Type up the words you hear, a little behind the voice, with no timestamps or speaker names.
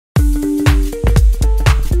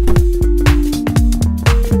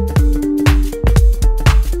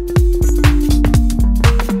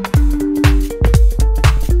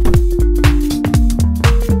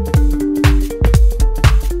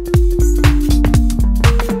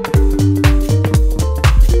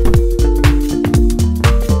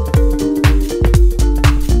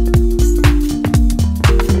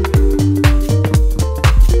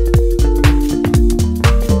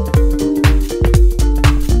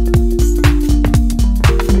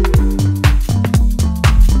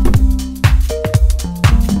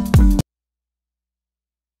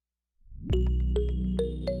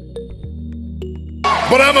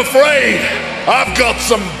but I'm afraid I've got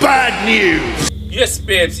some bad news. Yes,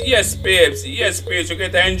 babes. Yes, babes. Yes, babes. We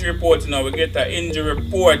get an injury report now. We get an injury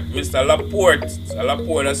report. Mr. Laporte.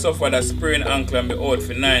 Laporte has suffered a sprained ankle and be out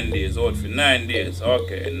for 9 days. Out for 9 days.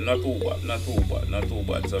 Okay. Not too bad. Not too bad. Not too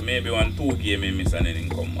bad. So maybe 1-2 game he miss and then he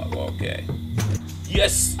come back. Okay.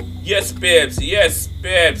 Yes. Yes, babes. Yes,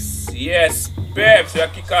 babes. Yes, babes. We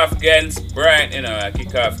kick off against Brighton, you know. We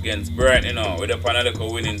kick off against Brighton, you know. We're upon a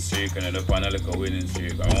little winning streak, and we're upon a little winning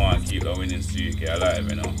streak. I want to keep the winning streak alive,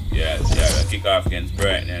 you know. Yes, yeah, we kick off against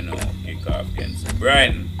Brighton, you know. Kick off against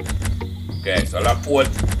Brighton. Okay, so Laporte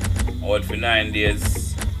out for 9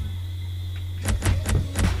 days.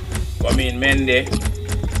 Come in Mendy.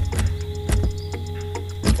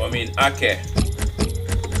 Come in Ake.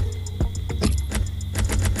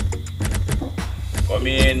 Come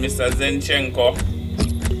in, Mr. Zinchenko.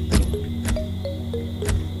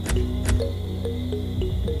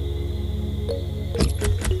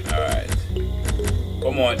 Alright.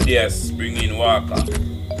 Come on, yes. Bring in Walker.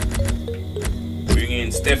 Bring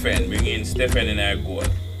in Stephen. Bring in Stephen in our goal.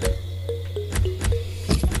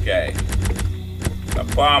 Okay. The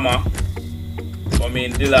Palmer. Come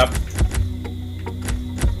in Dillap.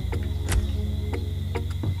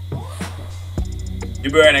 De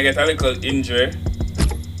Bruyne get a little injury.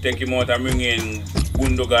 Take him out and bring in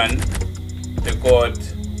Gundogan. Take out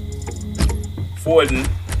Foden.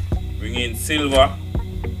 Bring in Silva.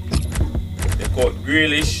 Take out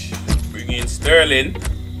Grealish. Bring in Sterling.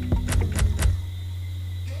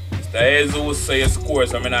 Mr. Jesus say you score,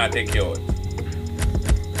 so I'm not take you out.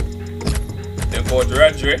 Take out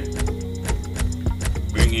Rodri.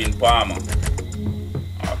 Bring in Palmer.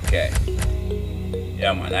 Okay.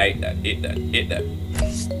 Yeah man, I hit that.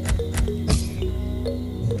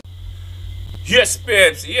 Yes,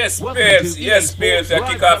 babes. Yes, babes. Yes, babes. I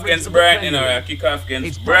kick off against Brighton. I kick off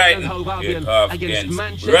against Brighton. Kick off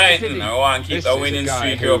against Brighton. I want to keep a winning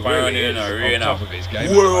streak up and running in a rain up.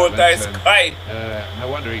 War out the sky. No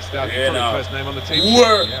wonder he started with the first name on the team.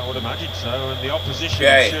 Yeah, I would imagine so. And the opposition,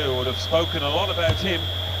 I'm sure, would have spoken a lot about him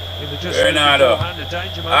in the just beforehand. A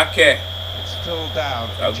danger man. Okay. It's still down.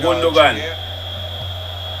 Gundogan.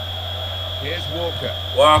 Here's Walker.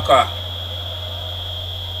 Walker.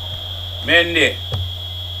 Mendy.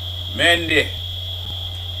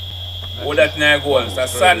 Who that now goal?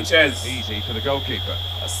 It's Sanchez. Easy for the goalkeeper.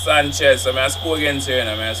 Sanchez. I score against you.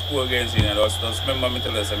 I score against you. Just remember me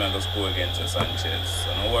tell us I'm going to score against you, Sanchez.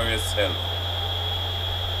 So don't worry yourself.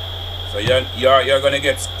 So you're going to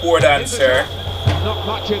get scored on, sir. Not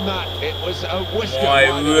much in that. It was a whisker.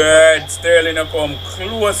 My word. Sterling will come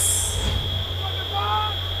close.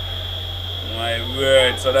 My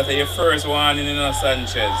word, so that's your first warning in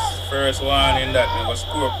Sanchez. First warning that I'm going to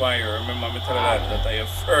score upon you. Remember me tell you that's your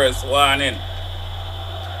first warning.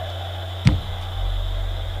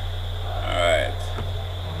 Alright.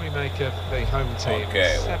 What do we make of the home team?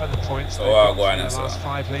 Okay. 7 points so they've got in the last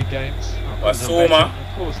 5 league games. Basuma.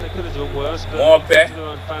 Of course, they could have done worse, but Mope. their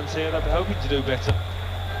own fans here, they'll be hoping to do better.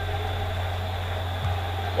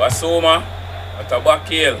 Basuma. At a back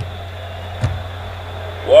heel.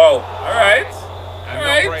 Wow, alright.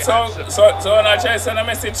 Alright, so I'm not trying to send a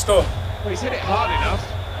message to. Well, he's hit it hard enough.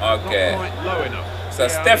 Okay. Not quite low enough. So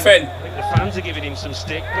yeah, Stephen. I think the fans are giving him some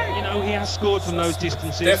stick, but you know, he has scored from those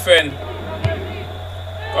distances. Stephen.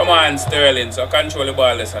 Come on, Sterling. So control the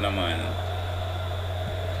ball this man.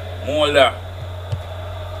 Mulder.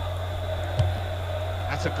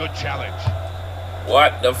 That's a good challenge.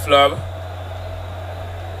 What the flub?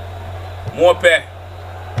 Mope.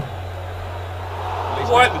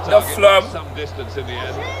 What the flub? Some distance in the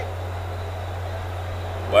end.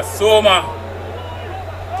 Basuma.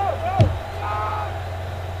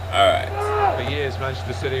 Alright. For years,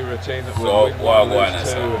 Manchester City were a team that so, would win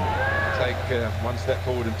lose 2 and take 1 step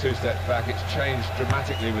forward and 2 steps back. It's changed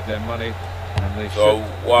dramatically with their money. And they so,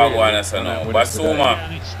 Basuma.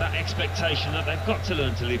 And it's that expectation that they've got to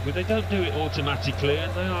learn to live with. They don't do it automatically,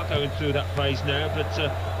 and they are going through that phase now, but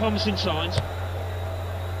promising signs.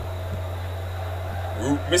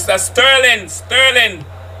 Mr. Sterling.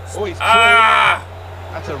 Oh, he's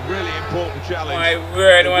that's a really important challenge. My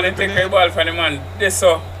word, I want to take a ball from the man. This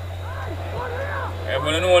so. Yeah,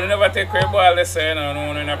 but no one never take a ball this so, you know, no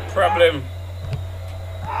one in a problem.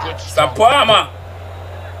 Mr. Palmer.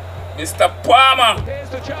 Mr. Palmer. Here's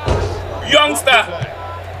the chance. Youngster.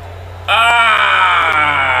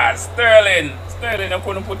 Sterling. I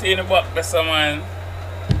couldn't put it in the box this man.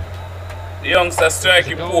 The youngster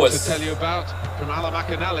striking post. To tell you about from Alan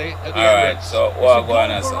McAnally at the Alright, so what go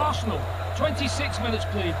on for Arsenal. 26 minutes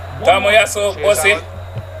played. Tamoyasu, Bossy.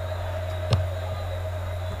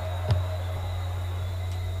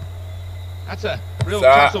 That's a real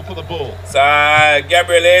tussle for the ball.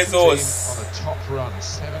 Gabriel Jesus. On a top run,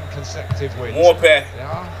 7 consecutive wins. Mope. They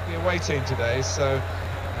are the away team today, so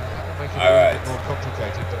that will make it a little bit more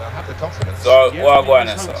complicated, but they'll have the confidence. So, yeah, what going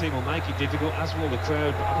on, this sir? team will make it difficult, as will the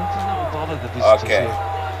crowd, but I don't think that will bother the visitors here.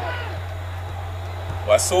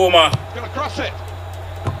 Wasuma. Gonna cross it.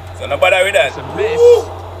 So nobody with that. It's a miss.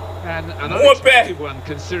 And an unexpected one,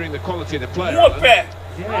 considering the quality of the player.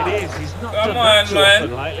 Yeah, it is. He's not done that too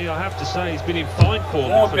often lately. I have to say, he's been in fine form.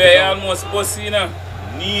 Mope, almost bossy, you know.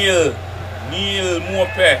 Neil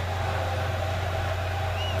Mope.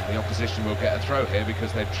 The opposition will get a throw here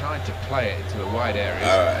because they've tried to play it into the wide areas.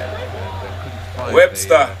 Alright. They couldn't find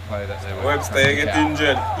Webster. the play that they were Webster, you get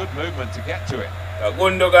injured. Good movement to get to it.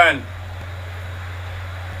 Gundogan.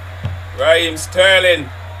 Raheem Sterling.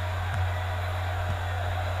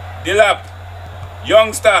 Dilap.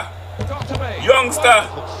 Youngster.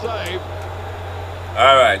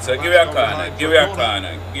 Alright, so give me a corner.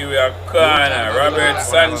 Robert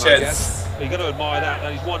Sanchez. You've got to admire that.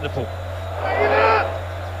 That is wonderful.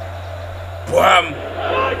 Bam.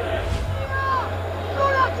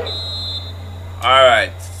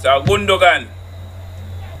 Alright, so Gundogan.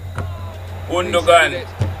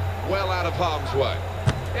 Well out of harm's way.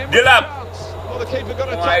 Dilap. Oh, the keeper got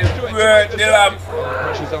a My touch to it. word, Dilap.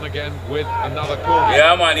 Pressure's on again with another corner.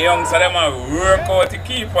 Yeah, man, the youngster, them a work out the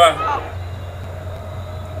keeper.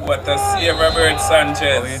 What a save, Robert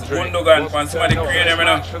Sanchez. Gundogan, from somebody creating him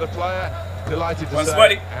now. For the player, delighted to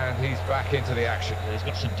say, and he's back into the action. Yeah, he's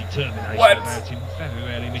got some determination about him. Very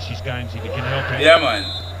rarely misses games if he can help it. Yeah, man.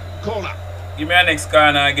 Corner. Give me a next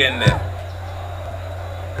corner again there.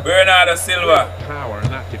 Bernardo Silva. Power in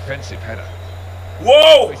that defensive header.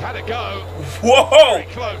 Whoa! He's had a go. Whoa! Very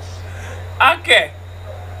close. Okay,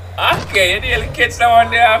 you nearly catch that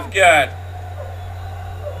one there half guard.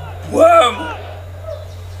 Boom!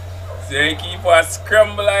 So you keep on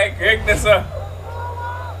scramble like Greg this one.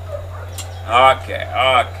 Okay,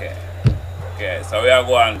 so we are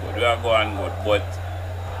going good, but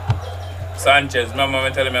Sanchez, remember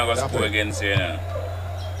me telling me I'm going to score against you, you know.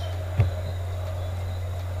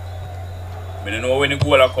 I don't know when the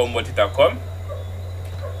goal will come, but it will come.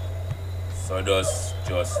 So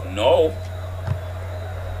just know.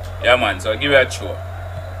 Yeah, man, so give it a throw.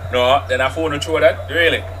 No, then I phone to throw that,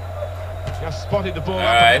 really. Just spotted the ball up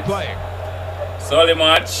and playing. Solid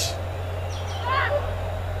match.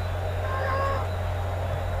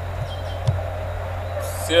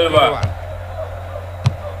 Silva.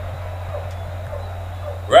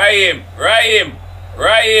 Raheem.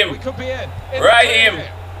 We could be in. Raheem.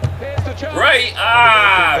 Here's the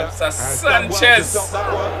chance. It's Sanchez.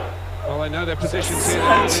 Well, they know their positions here.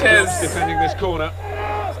 Sanchez defending this corner.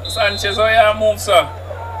 Sanchez, oh yeah, move, sir.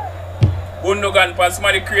 Gundogan, pass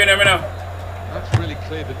somebody crane him now. That's really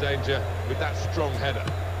cleared the danger with that strong header.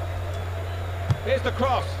 Here's the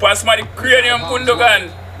cross. Pass somebody crane him,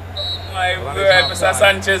 Gundogan. My word, Mr.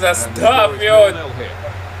 Sanchez has starved you out.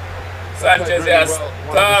 Sanchez has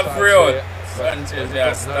starved you out. Sanchez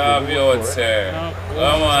has starved you out, sir.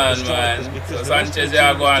 Come on, man. So Sanchez, you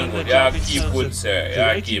are going good. You are keep good, sir. You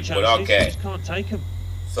are keep good. Okay.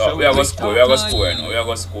 So we are going to score. We are going to score now. We are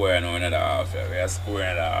going to score now in the half here. We are scoring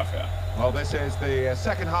in the half here. Well, this is the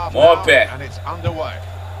second half now, and it's underway.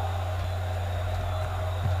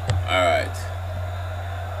 All right.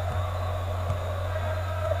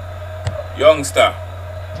 Youngster.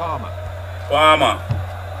 Palmer.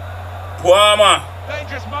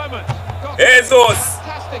 Dangerous moment. Jesus.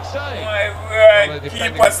 Fantastic save. My word.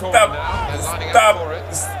 Keeper stop.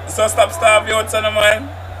 So stop you out, son of man.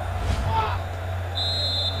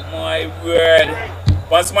 My word.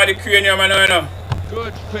 Want somebody cranium, man, you know.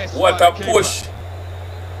 Good fist. What a push.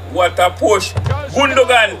 What a push.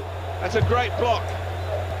 Gundogan. That's a great block.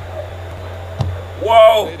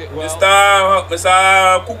 Wow.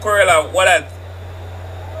 Mr. Cucurella, what that?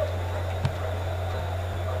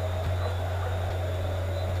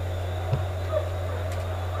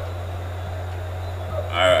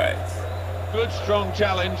 Alright. Good strong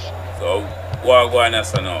challenge. So what going on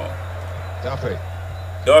now?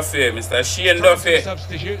 Duffy, Mr. Shane Duffy.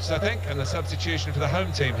 Substitutes, I think, and the substitution for the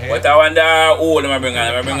home team here. But I wonder who am I bring on?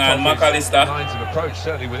 Am I bring on McAllister? Lines of approach,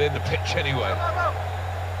 certainly within the pitch anyway.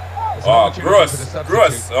 Oh, Gross.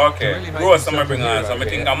 Okay. Really Gross am I bring on. So I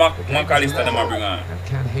think McAllister am I bring on. And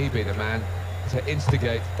can he be the man to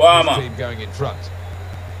instigate Palmer. his team going in front?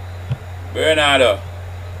 Bernardo.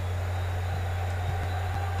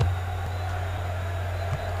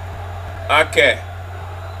 Okay.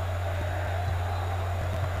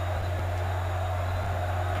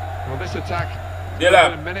 Well, this attack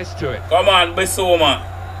Dilla. a menace to it. Come on, Bissouma.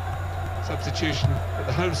 Substitution that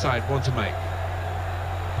the home side want to make.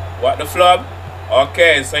 What the flub?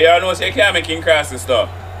 Okay, so y'all know so you can't make him cross this stuff.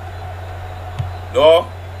 No?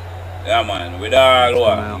 Yeah man, with all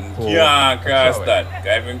what? You can't cross that.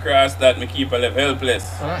 If you cross that, my keeper left helpless.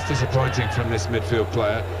 Well, that's disappointing from this midfield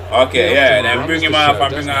player. Okay, yeah, then bring him off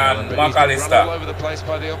and bring on McAllister. All over the place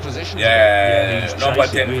by the opposition. Yeah, number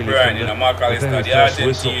 10 really Brian, you know, McAllister, the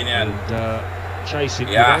Argentinian. And chasing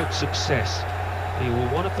without success. He will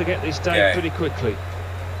want to forget this day pretty quickly.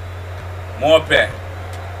 Mope.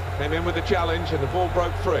 Came in with the challenge and the ball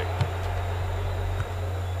broke free.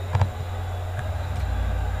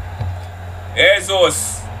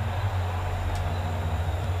 Jesus.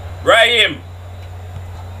 Raheem.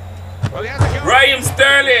 Well, he has a go. Raheem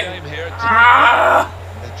Sterling. They're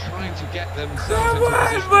trying to get themselves into a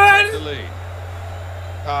position to take the lead.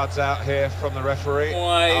 Cards out here from the referee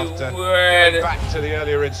after going back to the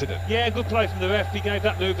earlier incident. Yeah, good play from the ref. He gave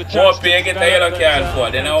that move a chance. Mope get the yellow card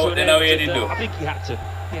for. They know what he do. I think he had to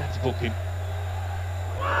book him.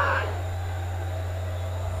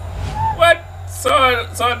 What?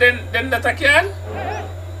 So then that I can?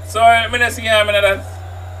 So I'm gonna see him in that.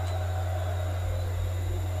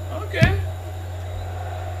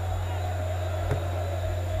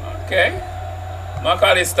 Okay.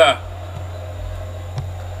 McAllister.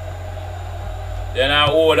 Then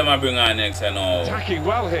who them I bring on next, I know. Attacking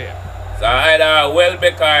well here. So either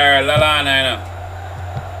Welbeck or Lallana, you know.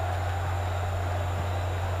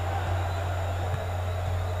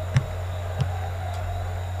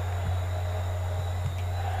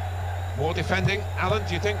 More defending. Alan,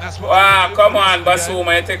 do you think that's what... Wow, come on,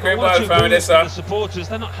 Basuma, you take great ball from this, sir. The supporters,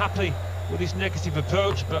 they're not happy with this negative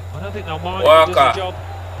approach, but I don't think they'll mind. Walker. He does the job.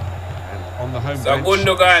 And on the home So bench,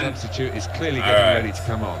 Gundogan. the substitute is clearly getting ready to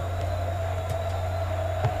come on.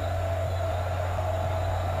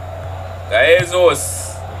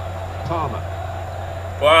 Jesus. Palmer.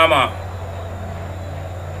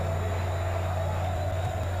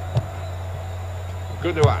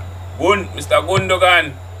 Gundogan. Mr.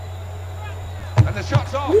 Gundogan. And the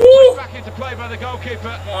shot's off. Pushed back into play by the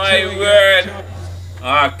goalkeeper. My word.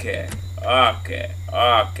 Okay.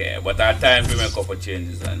 But at times we make a couple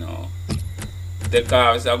changes, I know. The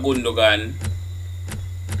car is a Gundogan.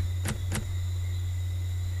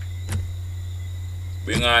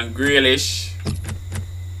 Bring on Grealish.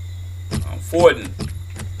 And Foden.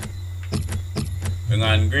 Bring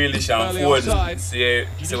on Grealish and Foden.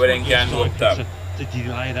 See what they can do up top. To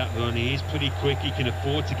delay that run, he is pretty quick. He can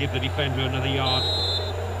afford to give the defender another yard.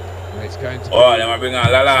 And it's going to be then I bring on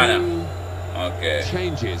Lallana. Okay.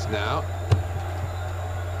 Changes now.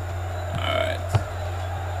 Alright.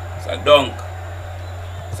 It's a dunk.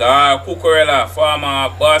 It's a Cucurella, former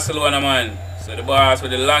Barcelona man. So the boss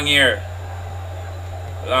with the long hair.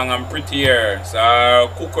 Long and pretty hair. It's a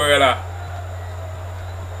Cucurella.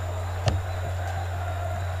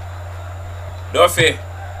 Duffy.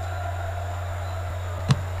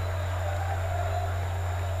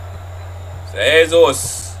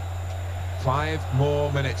 Jesus. 5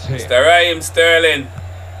 more minutes here. Mr. Raheem Sterling.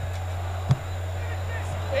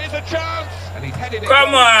 Here's a chance. And he's headed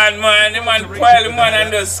come on, man. The man pile him on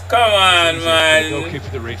and just come on, man.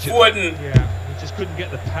 Foden. Yeah, he just couldn't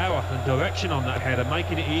get the power and direction on that header,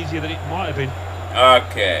 making it easier than it might have been.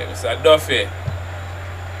 Okay, Mr. Duffy.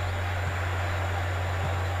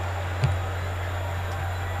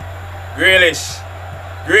 Grealish.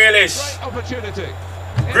 Great opportunity.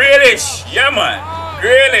 Grealish, yeah man.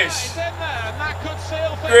 Grealish.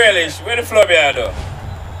 Grealish, where the flop here though?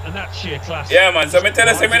 And that's sheer class. Yeah man, so I tell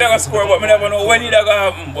us I'm not gonna score, but I never know when it's gonna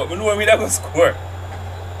happen. But I know when it's gonna score.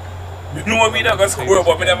 I know when it's gonna score,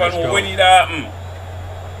 but I never know when it's gonna happen.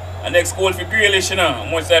 And next goal for Grealish, you know. How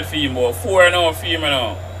much that fee, boy? 4 now for him, you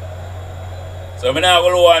know. So I'm not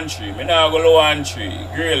going low on 3.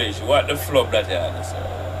 Grealish, what the flop that here, sir?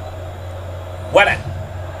 What that?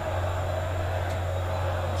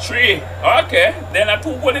 3. Okay. Then a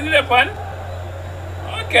 2 goal in the pan.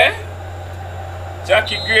 Okay.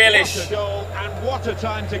 Jackie Grealish. What a goal and what a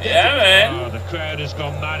time to get it. Man. Oh, the crowd has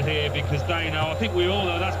gone mad here because they know. I think we all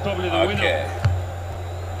know that's probably the winner.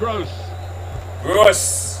 Gross.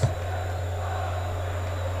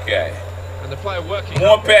 Okay. And the player working.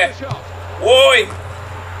 Mope. Oi.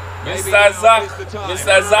 Mr. Zach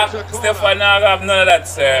Stefanaga have none of that,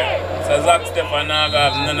 sir. Mr. Zach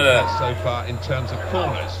Stefanaga have none of that. So far in terms of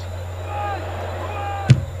corners.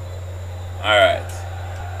 Alright.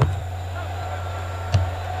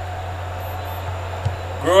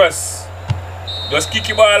 Gross. Just kick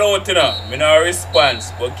the ball out, you know. Me no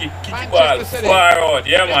response, but kick the ball far out.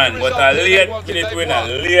 Yeah, man. But a late minute winner.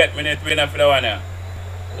 Late minute winner for the one here.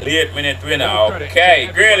 Late minute winner. Okay,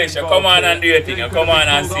 Grealish, come on and do your thing. Come on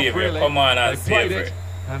and save it. Come on and save it.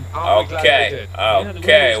 Okay,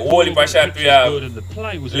 okay. Whole heap of shot we have.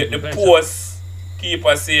 Let the post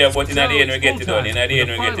keeper save, but in the end we get it done. In the end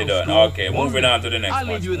we get it done. Okay, moving on to the next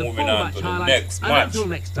match. Moving on to the next match. Until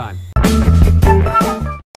next time.